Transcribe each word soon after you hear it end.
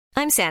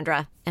I'm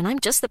Sandra, and I'm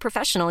just the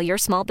professional your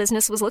small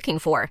business was looking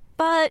for.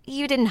 But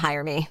you didn't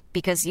hire me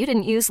because you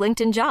didn't use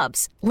LinkedIn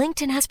Jobs.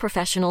 LinkedIn has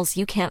professionals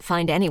you can't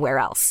find anywhere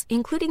else,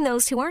 including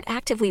those who aren't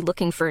actively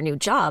looking for a new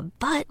job,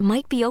 but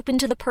might be open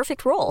to the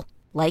perfect role,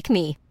 like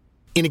me.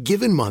 In a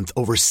given month,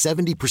 over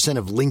 70%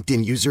 of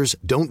LinkedIn users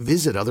don't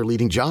visit other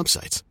leading job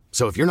sites.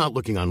 So if you're not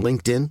looking on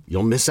LinkedIn,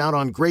 you'll miss out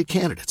on great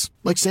candidates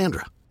like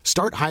Sandra.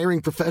 Start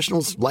hiring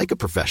professionals like a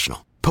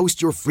professional.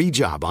 Post your free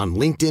job on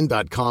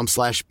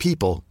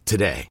linkedin.com/people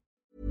today.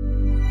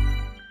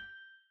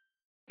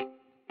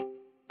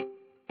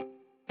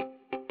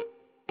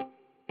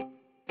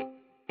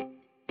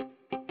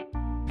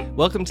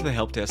 Welcome to the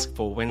Help Desk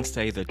for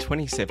Wednesday, the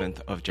 27th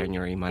of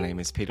January. My name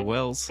is Peter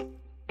Wells.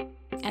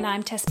 And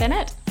I'm Tess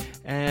Bennett.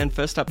 And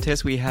first up,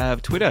 Tess, we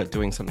have Twitter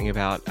doing something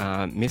about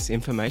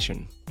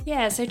misinformation.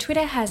 Yeah, so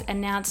Twitter has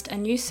announced a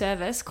new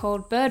service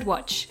called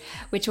Birdwatch,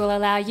 which will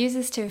allow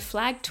users to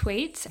flag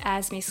tweets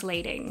as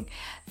misleading.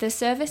 The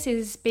service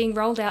is being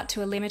rolled out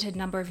to a limited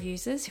number of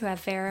users who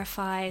have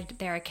verified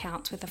their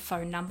accounts with a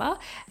phone number,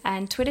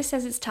 and Twitter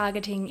says it's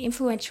targeting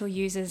influential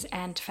users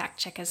and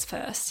fact-checkers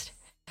first.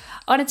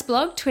 On its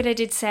blog, Twitter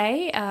did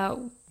say,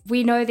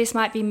 we know this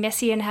might be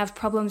messy and have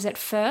problems at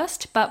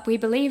first, but we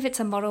believe it's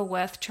a model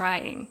worth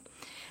trying.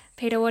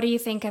 Peter, what do you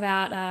think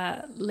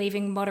about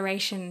leaving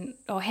moderation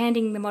or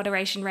handing the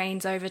moderation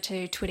reins over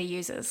to Twitter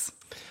users?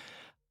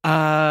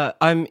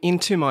 I'm in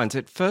two minds.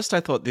 At first, I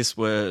thought this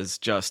was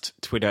just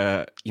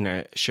Twitter,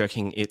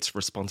 shirking its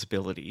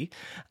responsibility,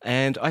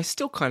 and I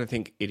still kind of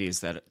think it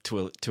is that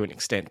to an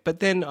extent. But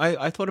then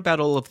I thought about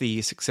all of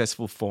the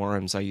successful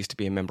forums I used to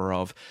be a member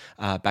of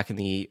back in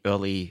the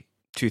early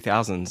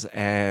 2000s,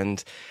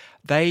 and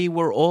they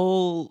were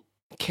all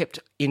kept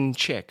in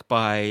check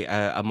by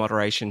a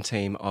moderation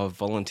team of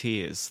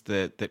volunteers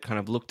that kind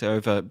of looked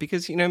over,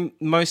 because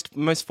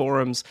most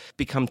forums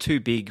become too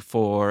big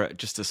for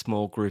just a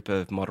small group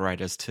of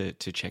moderators to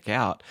check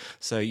out.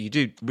 So you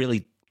do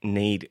really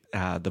need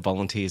the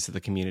volunteers of the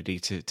community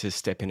to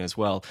step in as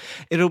well.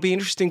 It'll be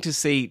interesting to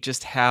see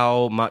just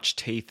how much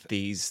teeth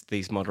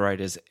these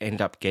moderators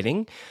end up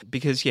getting,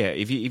 because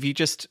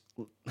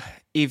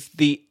if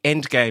the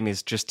end game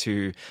is just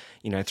to,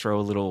 throw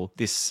a little,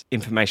 this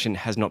information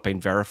has not been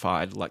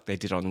verified like they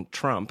did on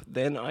Trump,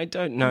 then I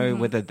don't know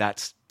whether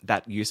that's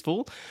that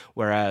useful,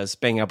 whereas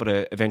being able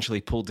to eventually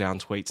pull down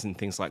tweets and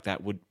things like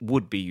that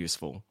would be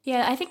useful.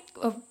 Yeah, I think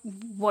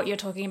what you're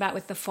talking about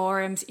with the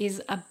forums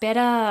is a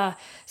better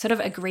sort of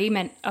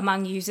agreement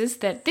among users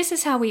that this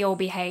is how we all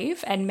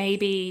behave, and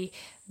maybe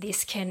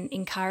this can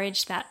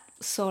encourage that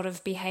sort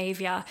of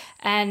behavior.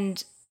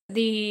 And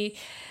the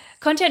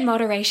content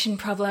moderation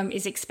problem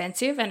is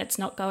expensive and it's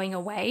not going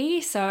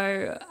away,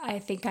 so I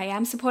think I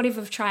am supportive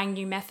of trying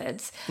new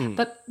methods.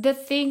 But the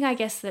thing, I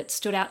guess, that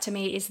stood out to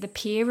me is the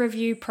peer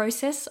review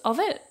process of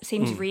it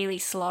seems really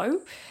slow.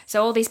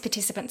 So all these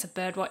participants of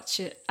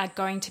Birdwatch are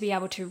going to be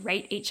able to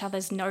rate each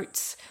other's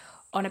notes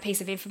on a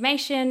piece of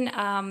information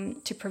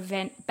to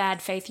prevent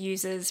bad faith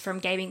users from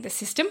gaming the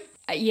system.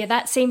 Yeah,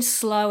 that seems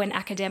slow and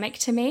academic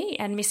to me,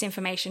 and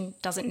misinformation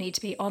doesn't need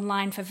to be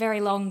online for very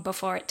long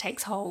before it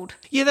takes hold.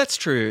 Yeah, that's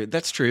true.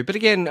 But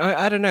again,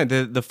 I don't know,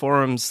 the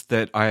forums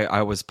that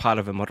I was part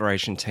of a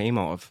moderation team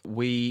of,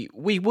 we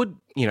would,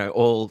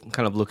 all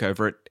kind of look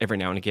over it every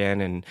now and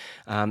again, and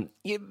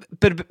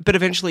but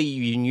eventually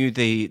you knew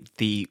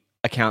the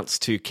accounts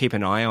to keep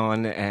an eye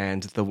on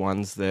and the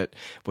ones that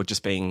were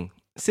just being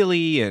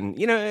silly, and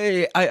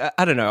I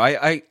don't know.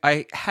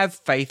 I have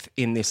faith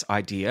in this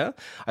idea.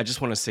 I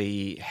just want to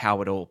see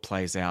how it all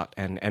plays out,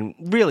 and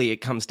really it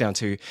comes down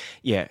to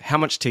how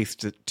much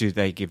teeth do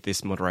they give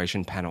this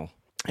moderation panel.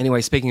 Anyway,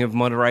 speaking of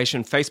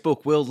moderation,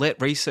 Facebook will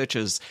let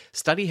researchers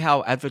study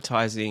how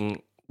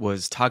advertising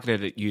was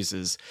targeted at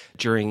users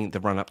during the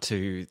run-up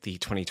to the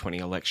 2020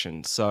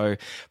 election. So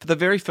for the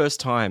very first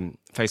time,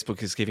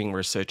 Facebook is giving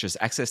researchers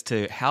access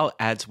to how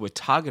ads were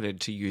targeted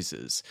to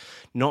users,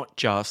 not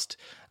just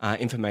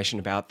information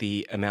about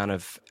the amount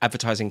of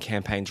advertising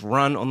campaigns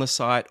run on the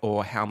site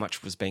or how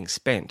much was being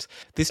spent.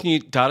 This new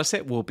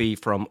dataset will be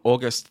from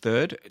August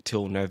 3rd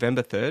till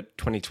November 3rd,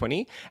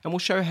 2020, and will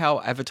show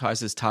how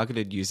advertisers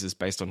targeted users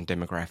based on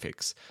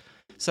demographics.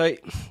 So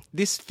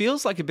this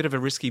feels like a bit of a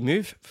risky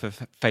move for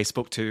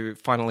Facebook to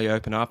finally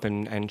open up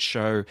and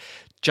show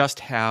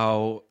just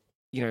how,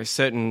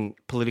 certain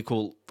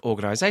political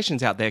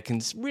organizations out there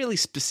can really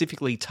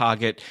specifically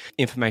target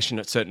information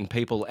at certain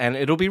people. And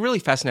it'll be really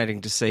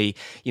fascinating to see,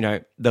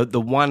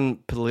 the one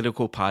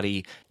political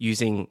party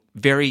using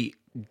very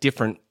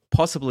different,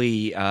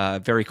 possibly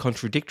very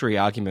contradictory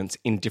arguments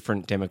in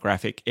different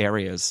demographic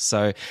areas.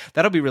 So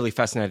that'll be really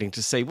fascinating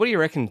to see. What do you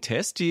reckon,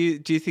 Tess? Do you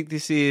think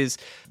this is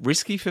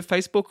risky for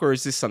Facebook, or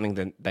is this something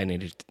that they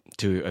needed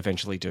to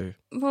eventually do.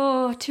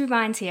 Well, two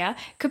minds here.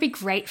 Could be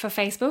great for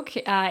Facebook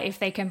if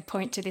they can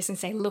point to this and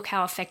say, look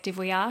how effective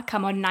we are.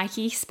 Come on,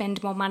 Nike,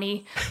 spend more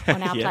money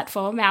on our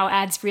platform. Our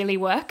ads really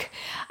work.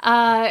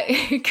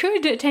 It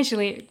could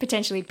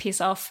potentially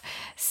piss off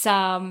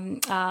some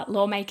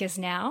lawmakers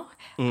now.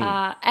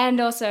 And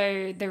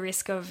also the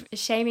risk of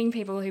shaming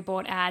people who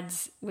bought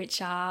ads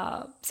which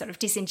are sort of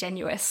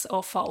disingenuous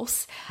or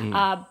false.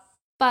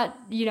 But,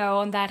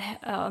 on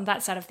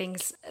that side of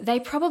things, they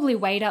probably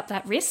weighed up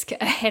that risk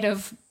ahead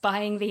of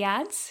buying the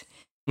ads.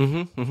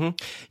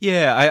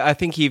 Yeah, I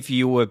think if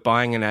you were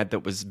buying an ad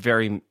that was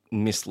very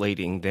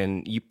misleading,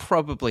 then you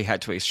probably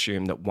had to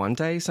assume that one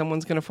day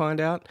someone's going to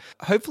find out.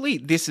 Hopefully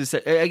this is,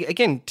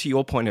 again, to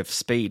your point of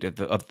speed of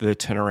the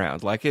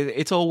turnaround. Like,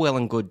 it's all well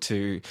and good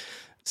to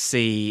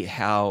see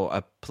how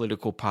a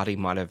political party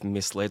might have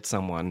misled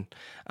someone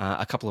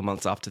a couple of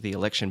months after the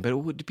election, but it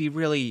would be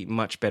really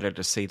much better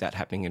to see that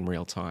happening in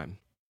real time.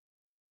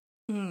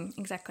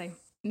 Exactly.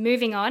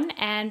 Moving on,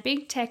 and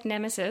big tech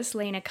nemesis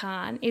Lina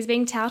Khan is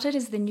being touted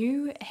as the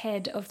new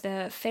head of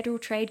the Federal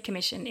Trade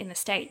Commission in the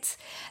States.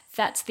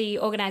 That's the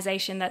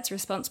organisation that's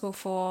responsible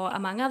for,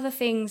 among other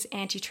things,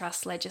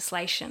 antitrust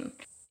legislation.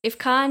 If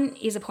Khan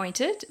is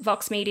appointed,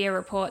 Vox Media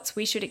reports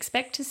we should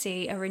expect to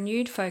see a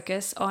renewed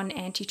focus on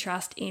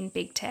antitrust in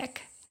big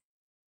tech.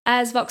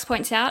 As Vox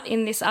points out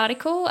in this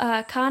article,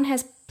 Khan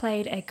has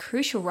played a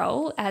crucial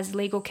role as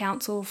legal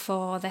counsel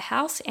for the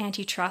House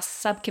Antitrust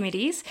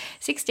Subcommittee's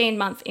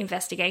 16-month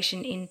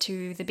investigation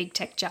into the big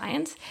tech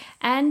giants,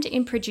 and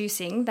in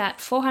producing that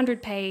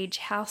 400-page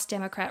House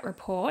Democrat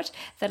report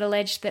that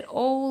alleged that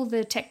all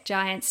the tech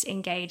giants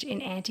engage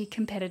in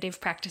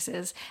anti-competitive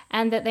practices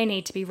and that they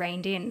need to be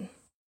reined in.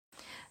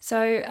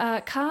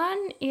 So Khan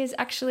is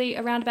actually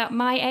around about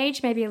my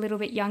age, maybe a little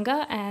bit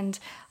younger, and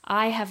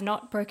I have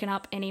not broken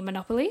up any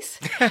monopolies.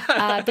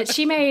 But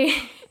she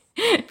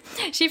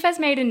first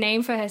made a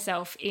name for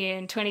herself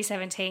in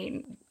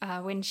 2017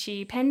 when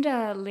she penned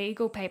a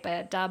legal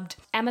paper dubbed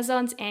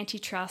Amazon's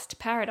Antitrust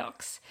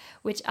Paradox,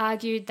 which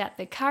argued that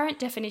the current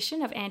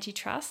definition of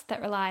antitrust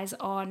that relies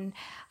on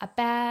a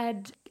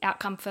bad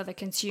outcome for the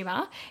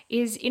consumer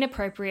is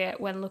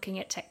inappropriate when looking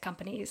at tech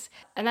companies.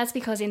 And that's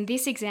because in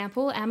this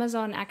example,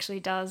 Amazon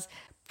actually does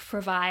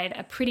provide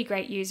a pretty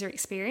great user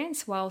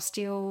experience while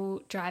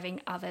still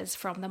driving others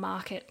from the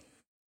market.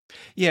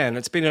 Yeah, and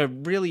it's been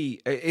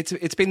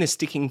it's been the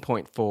sticking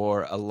point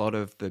for a lot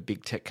of the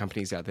big tech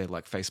companies out there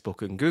like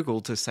Facebook and Google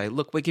to say,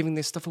 look, we're giving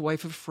this stuff away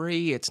for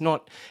free. It's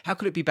not, how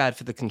could it be bad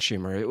for the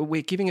consumer?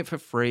 We're giving it for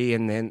free,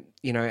 and then,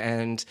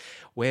 and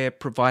we're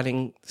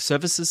providing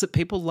services that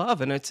people love,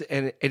 and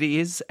it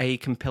is a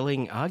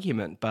compelling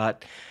argument,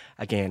 but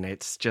again,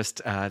 it's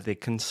just the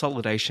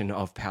consolidation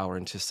of power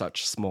into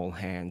such small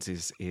hands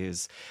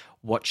is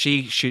what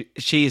she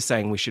is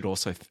saying we should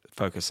also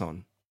focus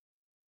on.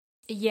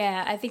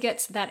 Yeah, I think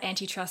it's that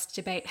antitrust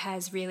debate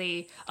has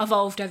really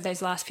evolved over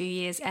those last few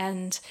years,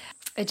 and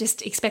I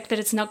just expect that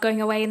it's not going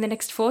away in the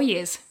next 4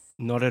 years.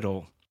 Not at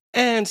all.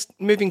 And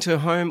moving to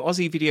home,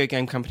 Aussie video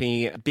game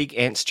company Big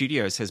Ant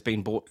Studios has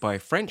been bought by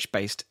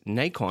French-based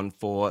Nacon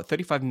for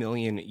 35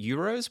 million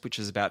euros, which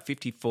is about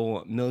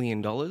 $54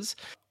 million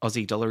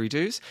Aussie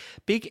dollary-doos.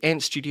 Big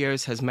Ant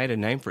Studios has made a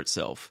name for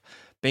itself,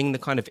 being the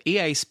kind of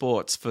EA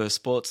Sports for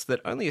sports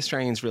that only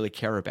Australians really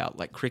care about,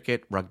 like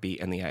cricket,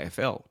 rugby and the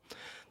AFL.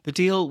 The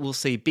deal will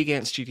see Big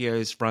Ant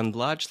Studios run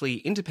largely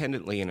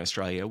independently in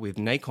Australia, with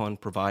Nacon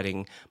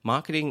providing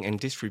marketing and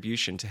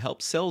distribution to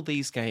help sell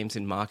these games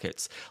in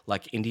markets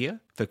like India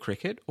for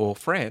cricket or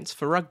France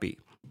for rugby.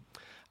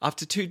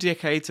 After 2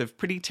 decades of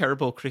pretty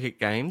terrible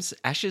cricket games,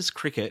 Ashes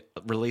Cricket,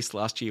 released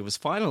last year, was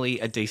finally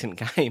a decent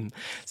game.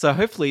 So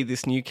hopefully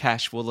this new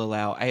cash will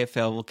allow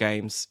AFL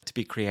games to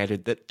be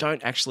created that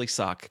don't actually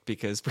suck,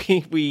 because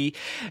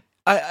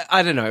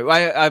I don't know,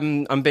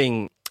 I'm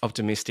being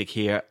optimistic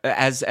here.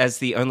 As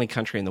the only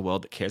country in the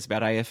world that cares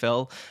about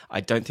AFL, I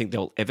don't think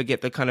they'll ever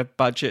get the kind of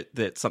budget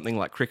that something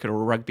like cricket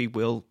or rugby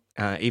will,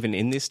 even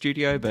in this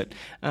studio, but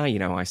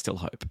I still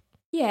hope.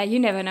 Yeah, you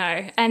never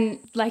know. And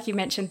like you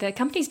mentioned, the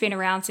company's been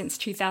around since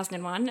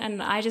 2001,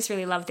 and I just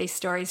really love these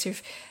stories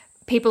of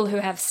people who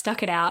have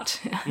stuck it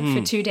out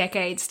for 2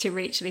 decades to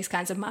reach these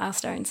kinds of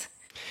milestones.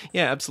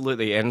 Yeah,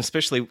 absolutely. And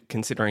especially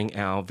considering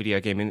our video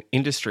game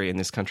industry in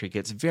this country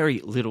gets very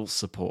little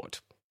support.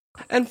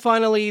 And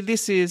finally,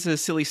 this is a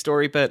silly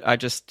story, but I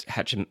just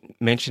had to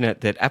mention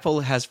it, that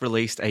Apple has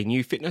released a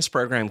new fitness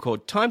program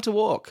called Time to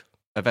Walk,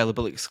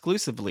 available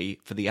exclusively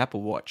for the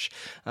Apple Watch,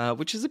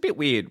 which is a bit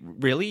weird,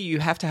 really. You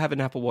have to have an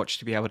Apple Watch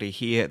to be able to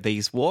hear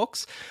these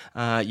walks.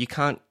 You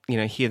can't,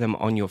 hear them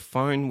on your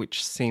phone,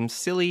 which seems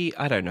silly.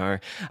 I don't know.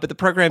 But the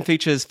program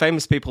features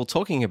famous people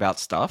talking about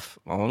stuff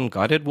on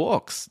guided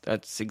walks.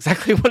 That's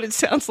exactly what it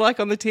sounds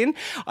like on the tin.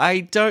 I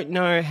don't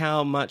know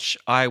how much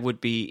I would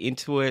be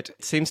into it.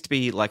 It seems to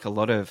be like a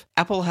lot of...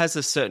 Apple has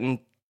a certain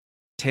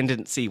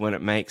tendency when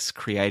it makes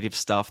creative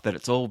stuff that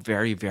it's all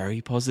very,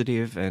 very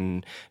positive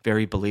and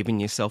very believe in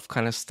yourself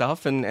kind of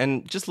stuff.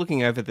 And just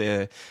looking over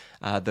the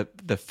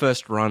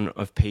first run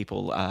of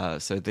people,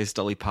 so there's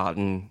Dolly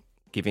Parton,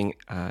 giving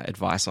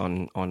advice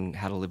on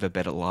how to live a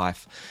better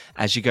life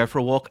as you go for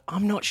a walk.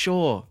 I'm not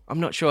sure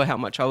how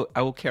much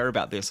I will care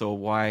about this or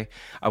why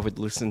I would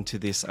listen to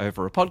this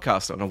over a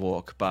podcast on a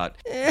walk, but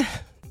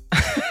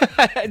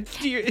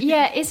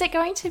Yeah, is it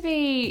going to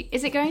be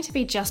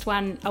just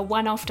a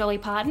one-off Dolly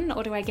Parton,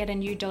 or do I get a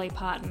new Dolly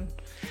Parton?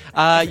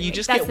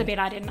 That's the bit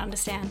I didn't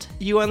understand.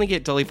 You only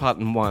get Dolly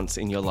Parton once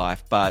in your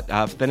life, but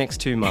for the next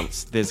 2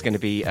 months, there's going to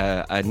be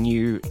a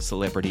new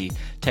celebrity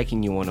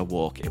taking you on a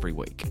walk every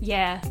week.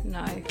 Yeah,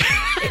 no.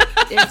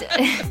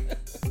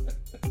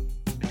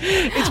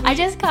 I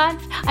just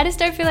can't. I just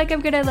don't feel like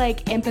I'm gonna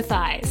like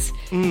empathize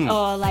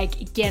or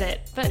like get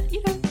it. But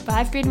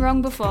I've been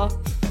wrong before.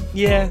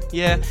 Yeah.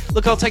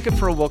 Look, I'll take it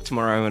for a walk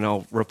tomorrow and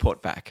I'll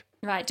report back.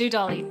 Right, do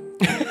Dolly.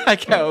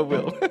 Okay, I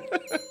will.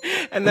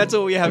 And that's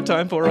all we have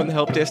time for on the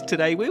help desk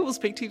today. We will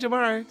speak to you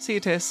tomorrow. See you,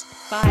 Tess.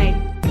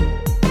 Bye.